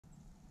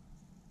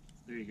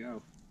There you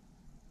go.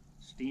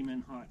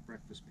 Steaming hot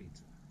breakfast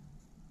pizza.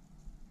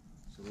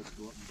 So let's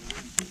go up and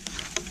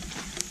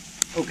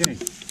do it. Okay,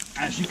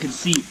 as you can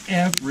see,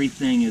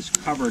 everything is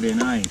covered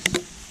in ice.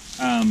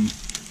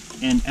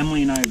 And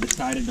Emily and I have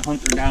decided to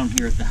hunker down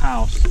here at the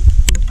house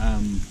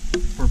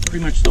for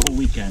pretty much the whole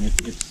weekend.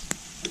 It's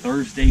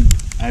Thursday,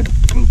 I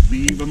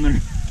believe, I'm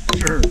not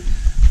sure.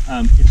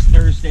 It's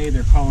Thursday,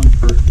 they're calling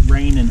for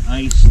rain and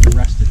ice the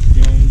rest of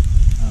today,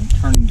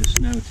 turning to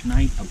snow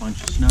tonight, a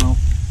bunch of snow.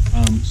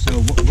 So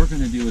what we're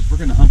going to do is we're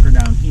going to hunker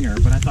down here,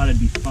 but I thought it'd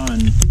be fun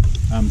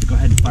to go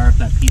ahead and fire up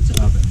that pizza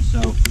oven.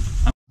 So,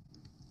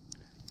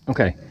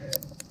 okay,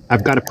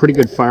 I've got a pretty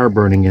good fire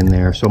burning in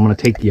there, so I'm going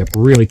to take you up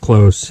really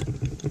close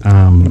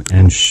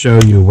and show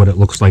you what it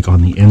looks like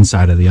on the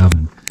inside of the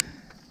oven.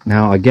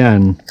 Now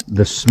again,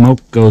 the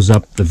smoke goes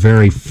up the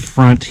very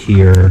front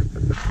here,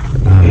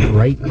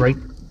 right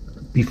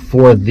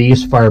before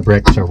these fire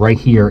bricks. So right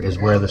here is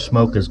where the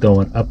smoke is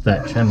going up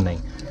that chimney.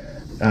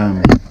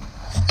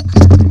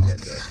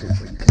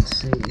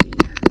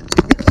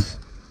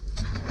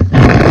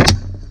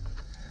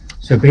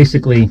 So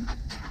basically,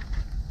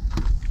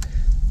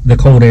 the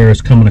cold air is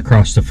coming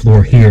across the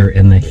floor here,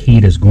 and the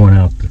heat is going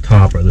out the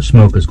top, or the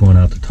smoke is going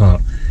out the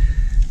top.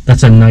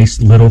 That's a nice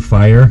little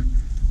fire.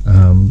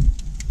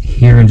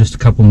 Here in just a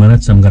couple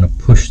minutes, I'm going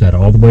to push that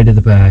all the way to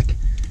the back,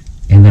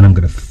 and then I'm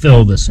going to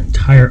fill this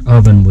entire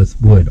oven with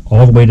wood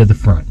all the way to the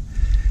front,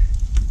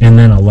 and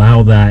then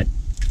allow that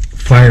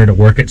fire to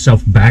work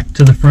itself back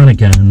to the front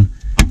again,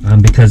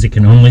 because it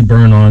can only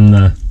burn on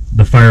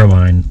the fire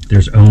line.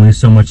 There's only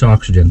so much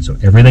oxygen, so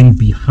everything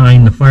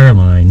behind the fire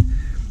line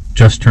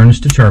just turns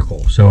to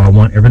charcoal. So I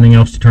want everything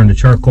else to turn to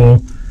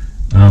charcoal,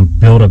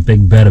 build a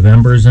big bed of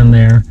embers in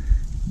there,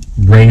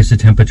 raise the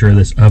temperature of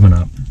this oven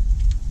up.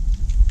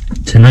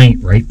 Tonight,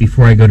 right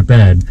before I go to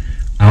bed,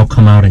 I'll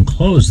come out and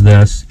close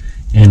this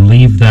and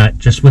leave that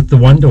just with the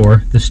one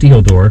door, the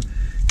steel door,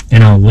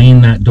 and I'll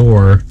lean that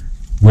door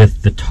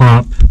with the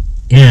top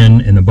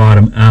in and the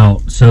bottom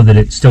out so that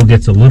it still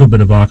gets a little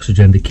bit of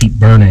oxygen to keep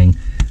burning,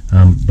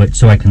 but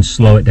so I can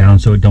slow it down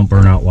so it don't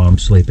burn out while I'm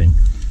sleeping.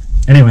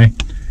 Anyway,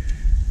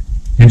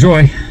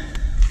 enjoy.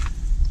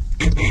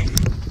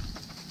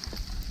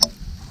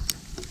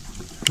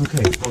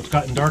 Okay, well, it's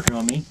gotten dark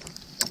on me.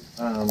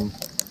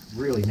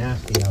 Really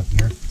nasty out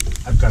here.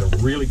 I've got a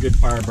really good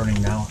fire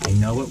burning now. I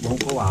know it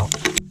won't go out.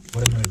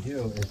 What I'm going to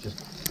do is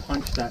just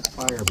punch that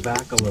fire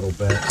back a little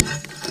bit,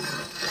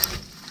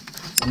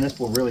 and this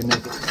will really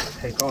make it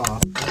take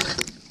off.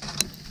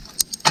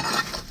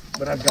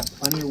 But I've got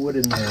plenty of wood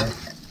in there.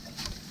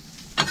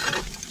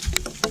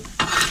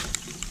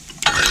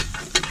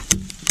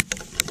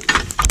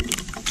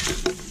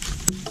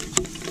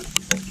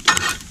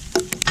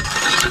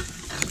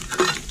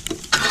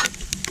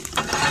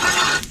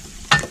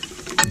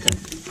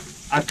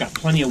 I've got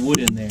plenty of wood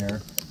in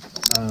there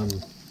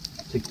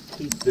to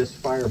keep this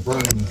fire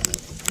burning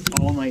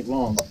all night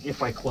long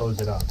if I close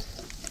it up.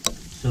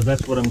 So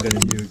that's what I'm going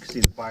to do. You can see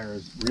the fire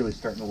is really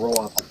starting to roll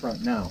off the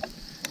front now.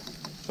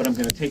 But I'm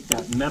going to take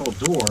that metal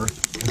door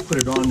and put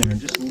it on there and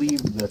just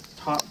leave the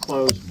top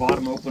closed,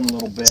 bottom open a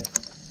little bit.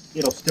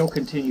 It'll still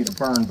continue to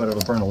burn, but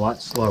it'll burn a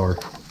lot slower.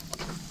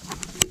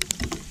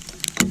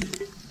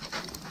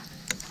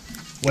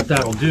 What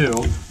that'll do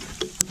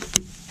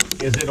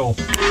is it'll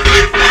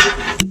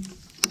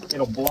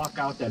block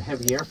out that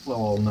heavy airflow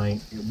all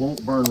night. It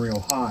won't burn real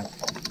hot,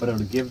 but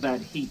it'll give that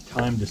heat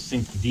time to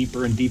sink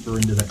deeper and deeper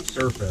into that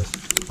surface.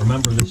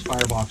 Remember, this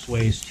firebox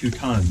weighs 2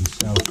 tons,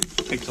 so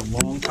it takes a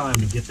long time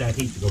to get that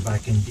heat to go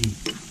back in deep.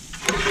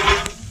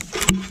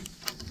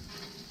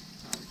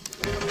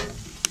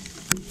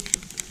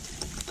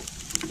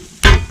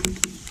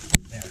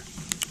 There.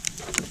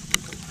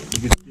 You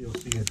can still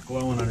see it's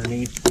glowing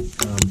underneath.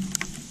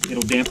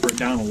 It'll damper it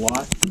down a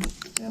lot,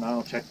 and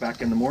I'll check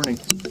back in the morning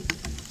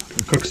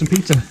and cook some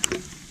pizza.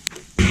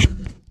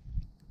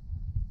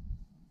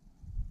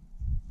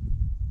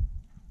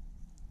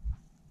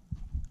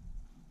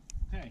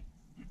 Okay,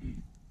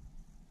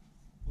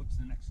 looks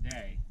the next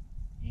day,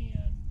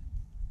 and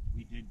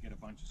we did get a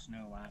bunch of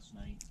snow last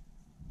night,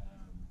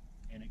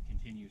 and it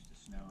continues to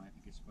snow. I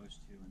think it's supposed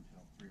to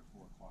until 3 or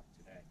 4 o'clock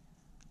today.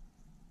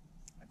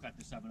 I've got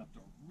this oven up to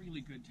a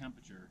really good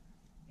temperature,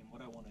 and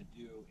what I want to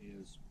do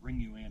is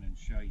bring you in and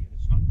show you.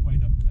 It's not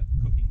quite up to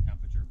cooking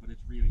temperature, but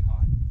it's really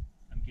hot.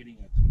 I'm getting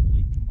a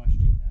complete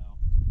combustion now.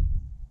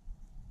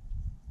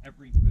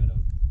 Every bit of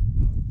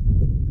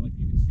like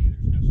you can see,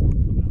 there's no smoke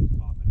coming out the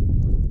top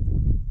anymore.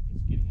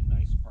 It's getting a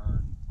nice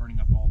burn, burning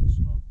up all the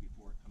smoke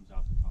before it comes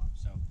out the top.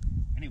 So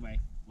anyway,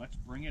 let's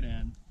bring it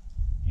in,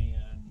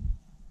 and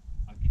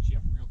I'll get you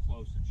up real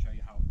close and show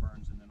you how it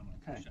burns, and then I'm going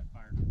to push that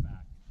fire to the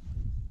back.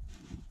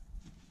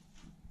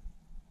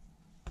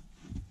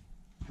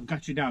 I've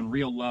got you down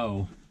real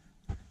low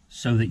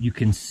so that you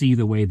can see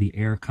the way the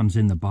air comes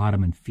in the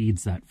bottom and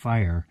feeds that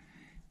fire,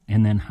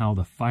 and then how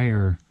the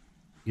fire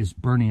is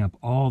burning up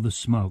all the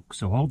smoke.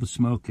 So all the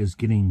smoke is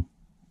getting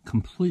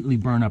completely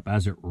burned up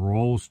as it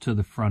rolls to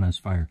the front as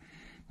fire.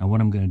 Now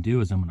what I'm going to do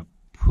is I'm going to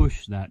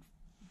push that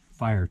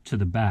fire to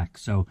the back.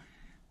 So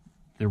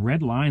The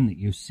red line that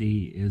you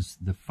see is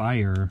the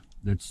fire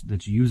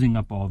that's using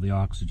up all the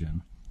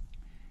oxygen.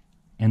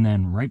 And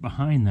then right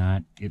behind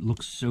that, it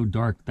looks so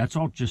dark. That's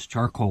all just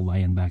charcoal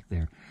laying back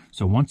there.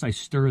 So once I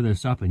stir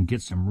this up and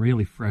get some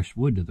really fresh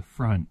wood to the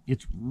front,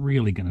 it's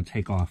really going to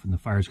take off and the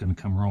fire's going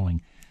to come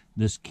rolling.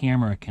 This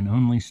camera can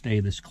only stay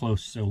this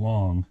close so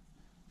long.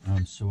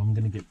 So I'm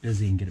going to get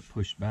busy and get it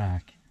pushed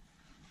back.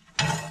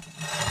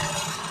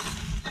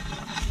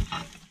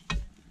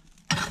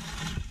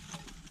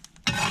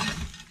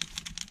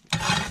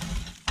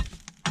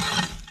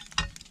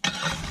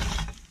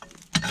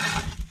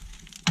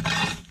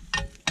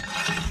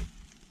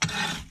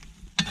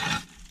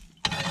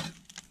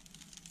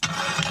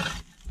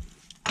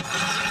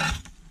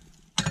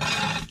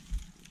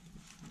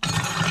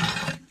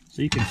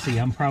 So you can see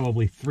I'm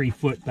probably 3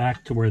 foot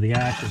back to where the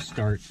ashes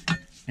start.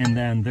 And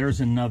then there's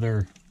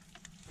another,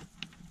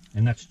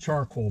 and that's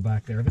charcoal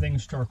back there. Everything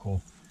is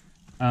charcoal.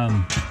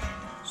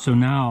 So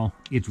now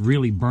it's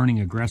really burning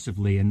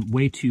aggressively and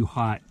way too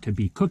hot to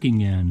be cooking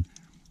in,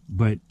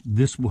 but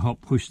this will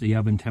help push the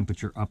oven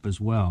temperature up as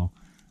well.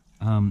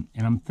 And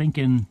I'm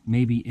thinking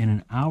maybe in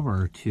an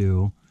hour or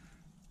two,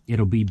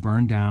 it'll be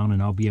burned down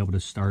and I'll be able to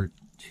start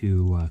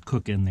to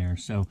cook in there.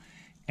 So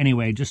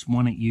anyway, just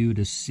wanted you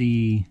to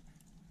see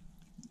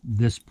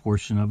this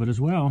portion of it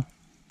as well.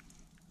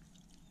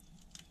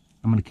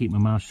 I'm going to keep my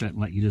mouth shut and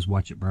let you just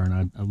watch it burn.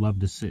 I love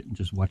to sit and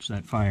just watch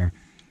that fire.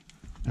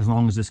 As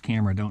long as this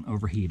camera don't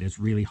overheat. It's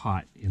really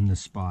hot in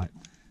this spot.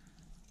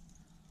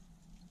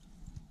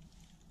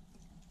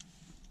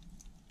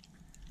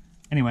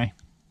 Anyway,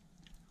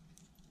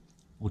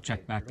 we'll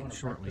check back in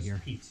shortly here.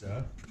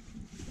 Pizza.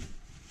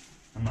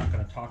 I'm not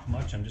going to talk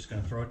much. I'm just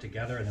going to throw it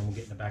together and then we'll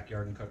get in the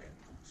backyard and cook it.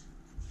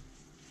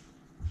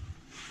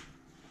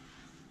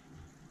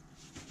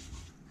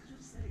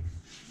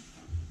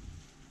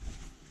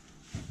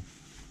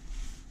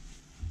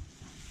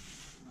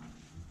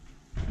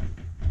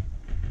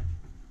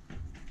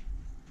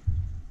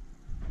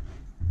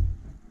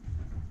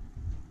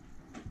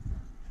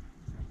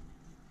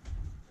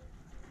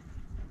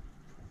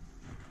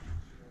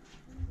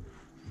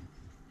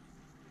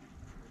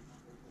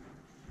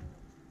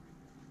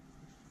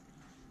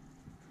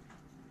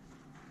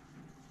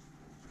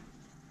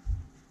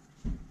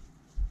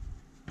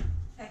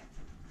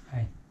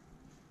 Hey.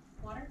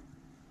 Water?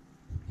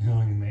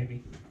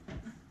 Maybe.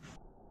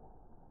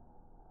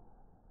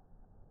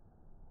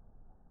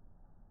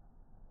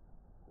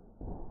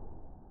 Do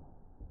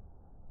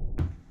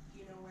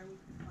you know where we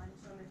can find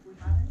some if we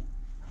have any?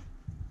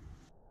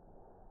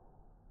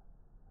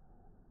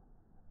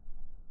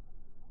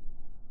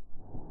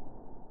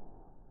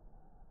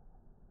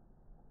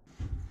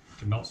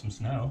 To melt some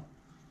snow.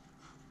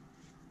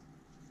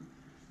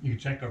 You can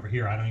check over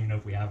here. I don't even know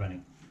if we have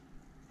any.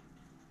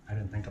 I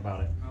didn't think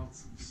about it. Melt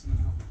some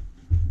snow.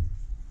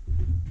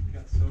 We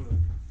got soda.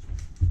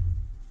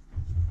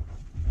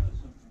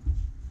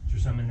 Is there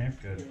some in there?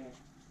 Good. Yeah.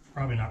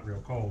 Probably not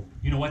real cold.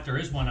 You know what? There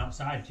is one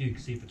outside too. You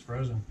can see if it's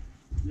frozen.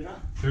 Yeah.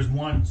 There's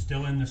one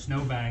still in the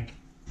snowbank.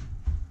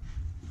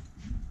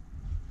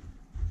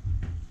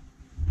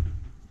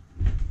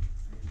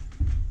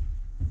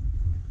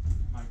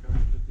 Might go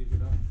have to dig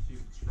it up and see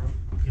if it's frozen.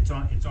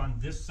 It's on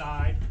this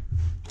side,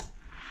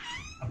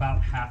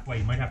 about halfway.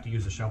 You might have to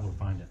use a shovel to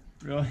find it.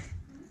 Really?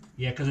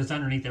 Yeah, because it's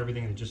underneath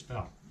everything that just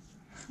fell.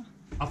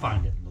 I'll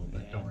find it in a little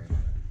bit. Don't worry about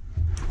it.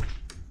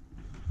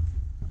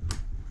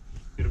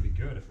 It'll be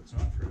good if it's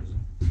not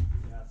frozen. Yeah,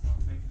 that's what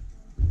I'm thinking.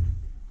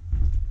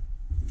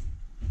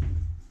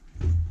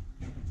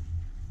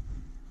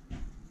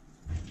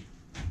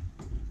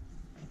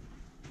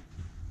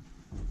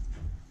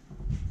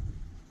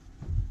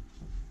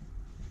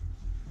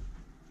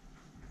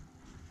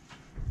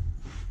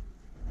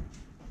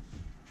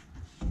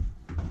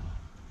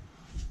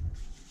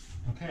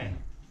 Okay.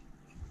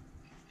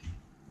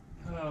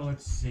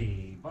 Let's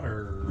see.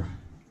 Butter.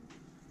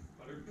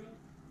 Butter good?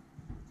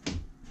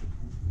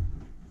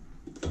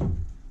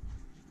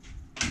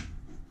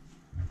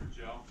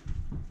 Joe.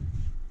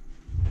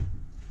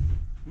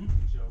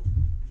 Joe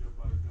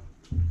Buttercup.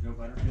 No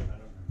butter? I don't have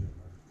no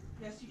butter.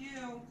 Yes, you do.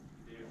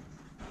 You do?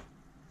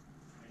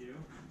 I do?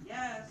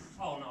 Yes.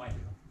 Oh, no, I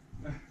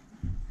do.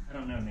 I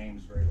don't know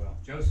names very well.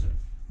 Joseph.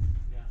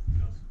 Yeah,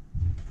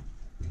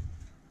 Joseph.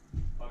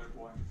 Butter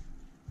boy.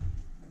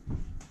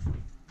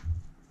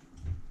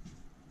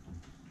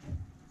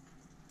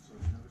 So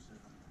you never said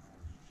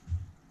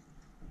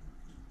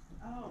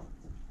Oh.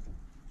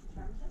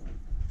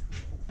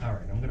 All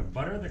right, I'm going to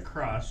butter the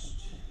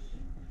crust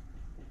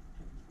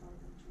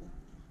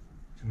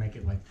to make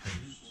it like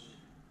toast.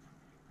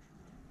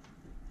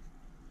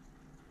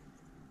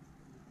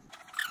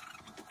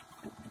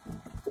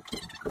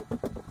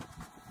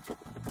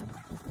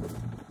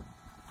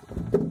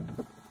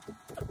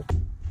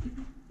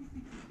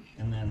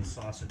 And then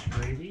sausage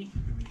gravy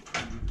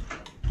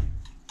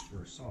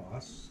for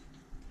sauce.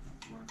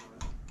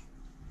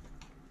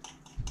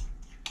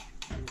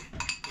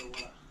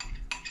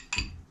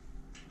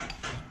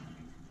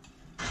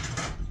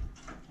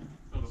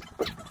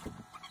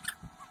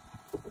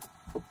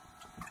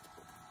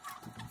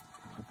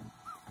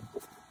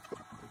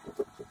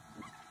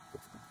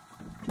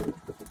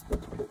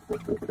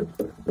 All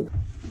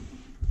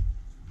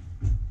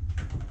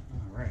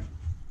right.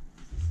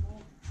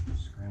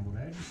 Scrambled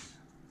eggs.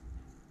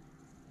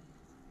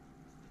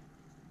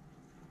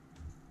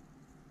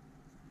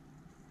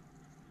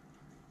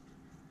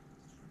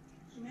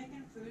 You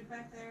making food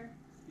back there?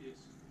 Yes.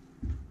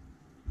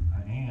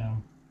 I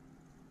am.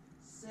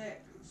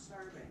 Sick. I'm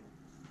starving.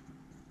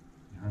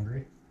 You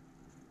hungry?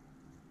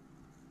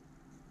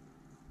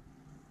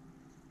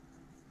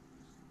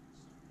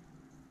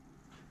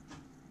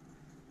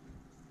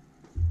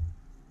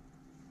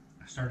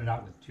 I started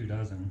out with 2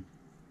 dozen.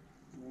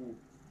 Ooh.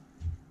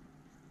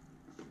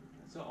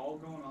 Is that all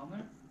going on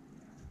there?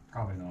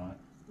 Probably not.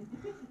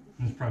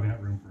 There's probably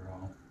not room for it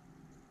all.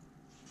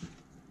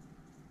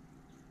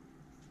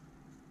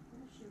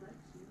 Oh, she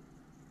likes you.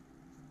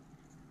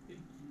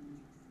 Pinky.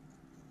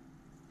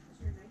 Because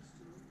you're nice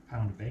to me.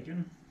 Pound of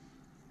bacon.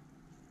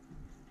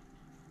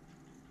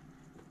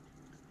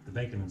 The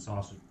bacon and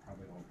sausage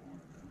probably all going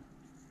with them.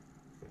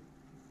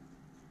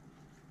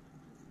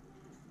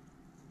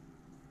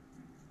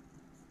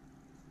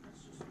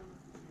 That's just one of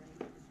the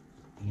things.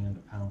 And a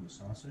pound of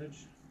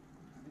sausage.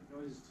 I make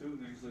noises too, and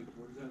then he's like,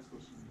 what is that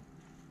supposed to mean?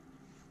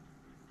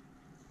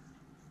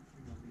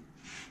 You know me.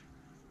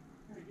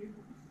 I do.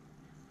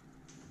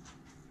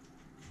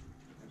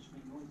 I just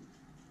make noises.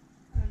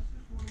 That's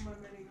just one of my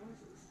many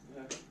noises.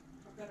 Yeah.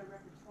 I've got a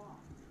repertoire.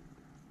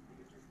 Like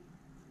a turkey.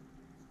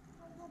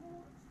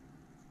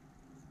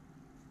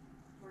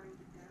 According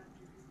to Dad,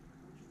 turkeys are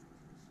country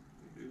noises.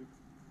 They do.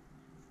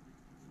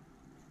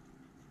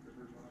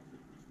 Rivers on it.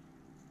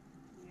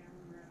 Yeah,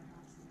 we were at a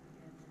house the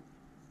other day.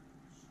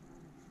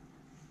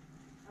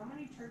 How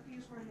many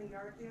turkeys were in the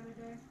yard the other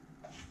day?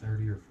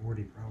 30 or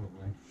 40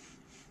 probably.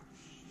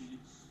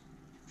 Jeez.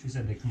 She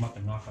said they come up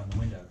and knock on the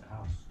window at the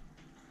house.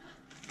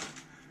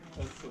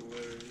 That's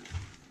hilarious.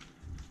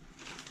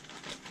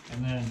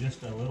 And then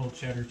just a little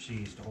cheddar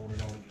cheese to hold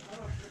it all together.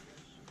 Oh,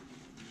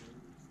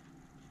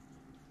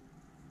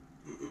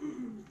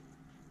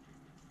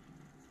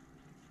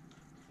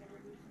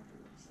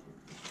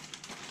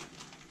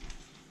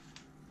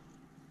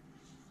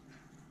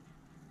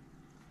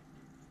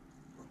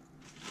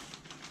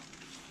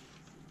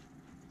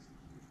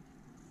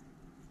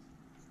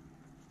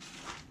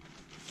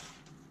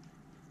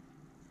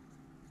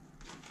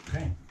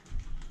 Okay.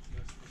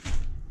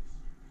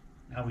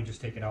 Now we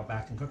just take it out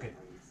back and cook it.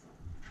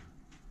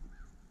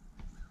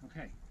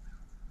 Okay,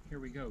 here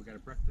we go. Got a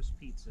breakfast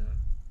pizza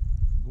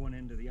going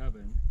into the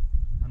oven.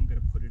 I'm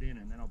gonna put it in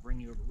and then I'll bring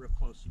you over real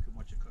close so you can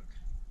watch it cook.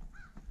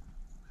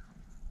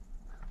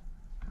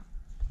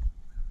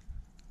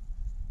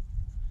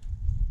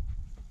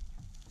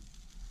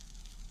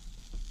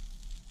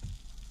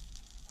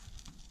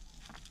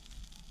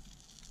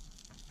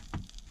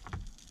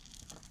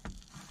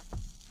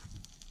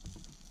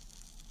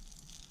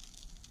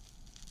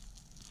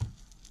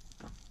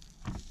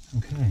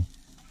 Okay.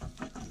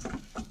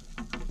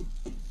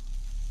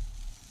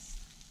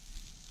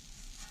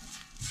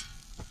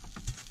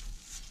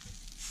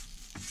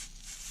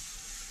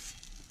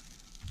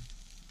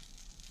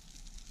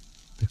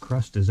 The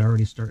crust is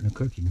already starting to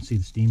cook. You can see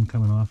the steam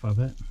coming off of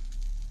it.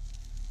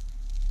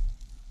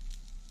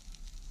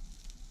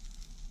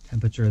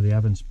 Temperature of the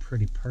oven's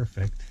pretty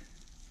perfect.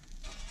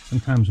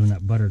 Sometimes when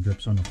that butter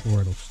drips on the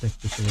floor, it'll stick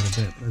just a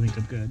little bit, but I think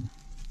I'm good.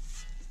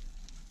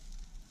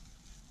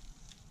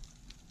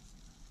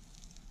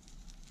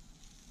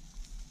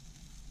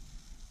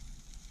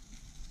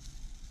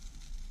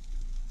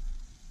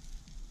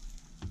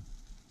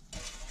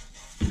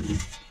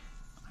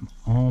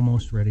 I'm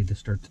almost ready to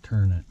start to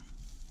turn it.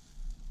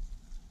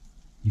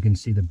 You can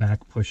see the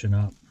back pushing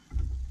up.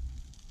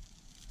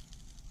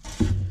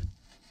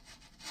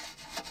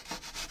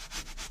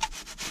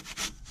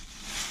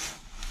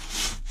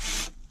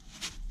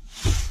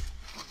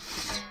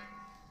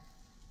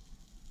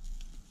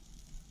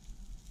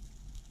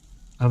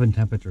 Oven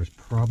temperature is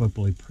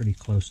probably pretty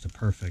close to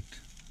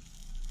perfect.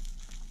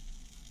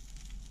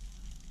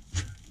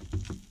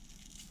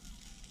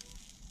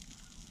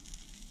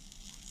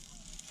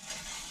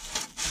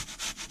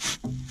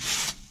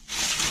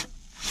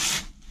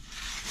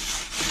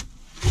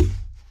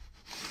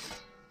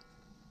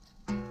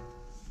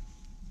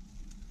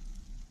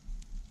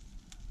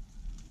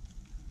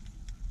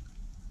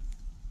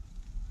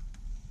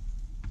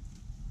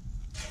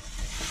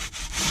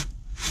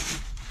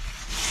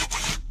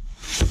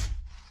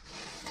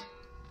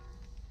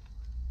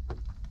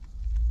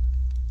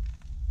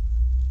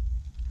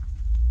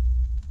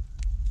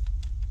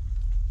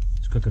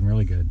 Cooking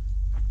really good.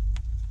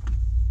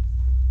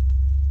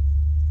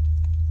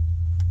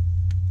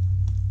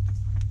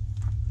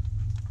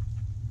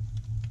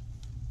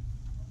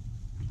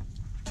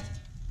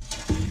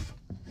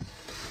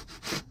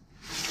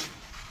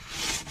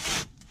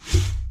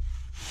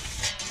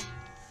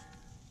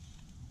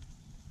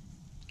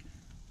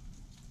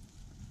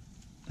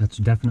 That's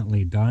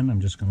definitely done.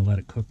 I'm just going to let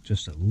it cook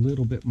just a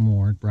little bit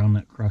more, brown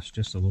that crust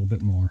just a little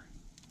bit more.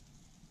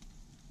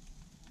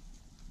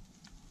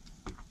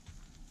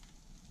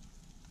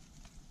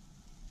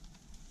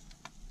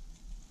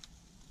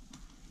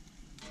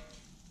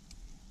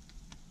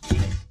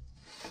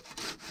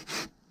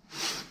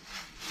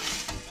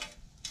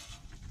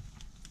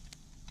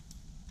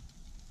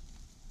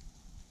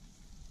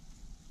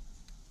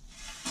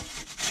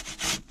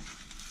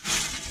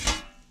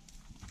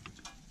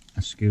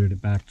 scooted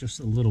it back just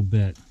a little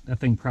bit. That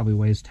thing probably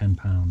weighs 10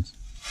 pounds.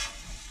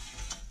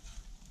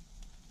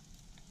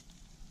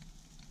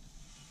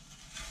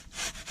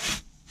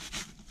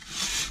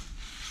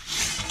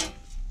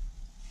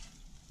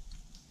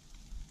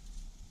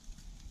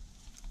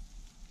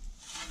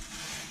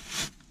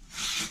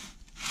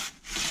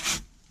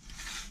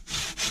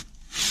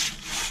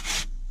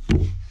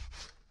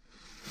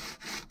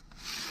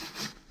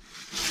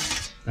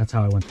 That's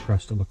how I want the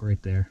crust to look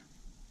right there.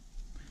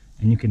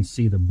 And you can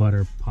see the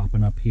butter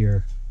popping up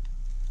here.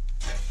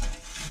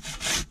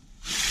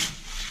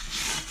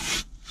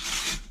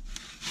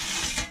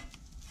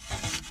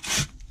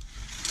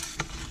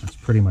 That's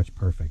pretty much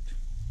perfect.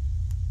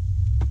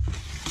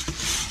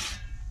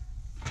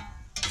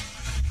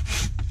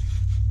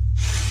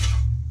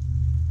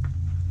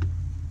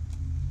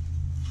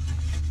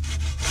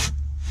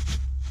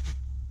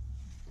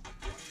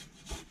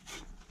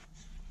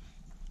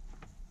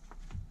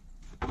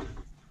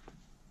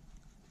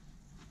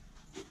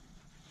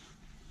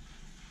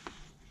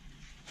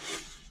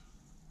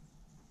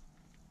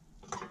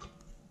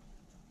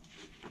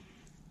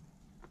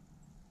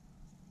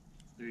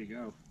 There you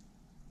go.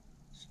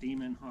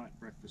 Steaming hot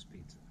breakfast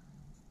pizza.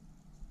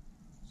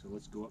 So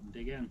let's go up and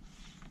dig in.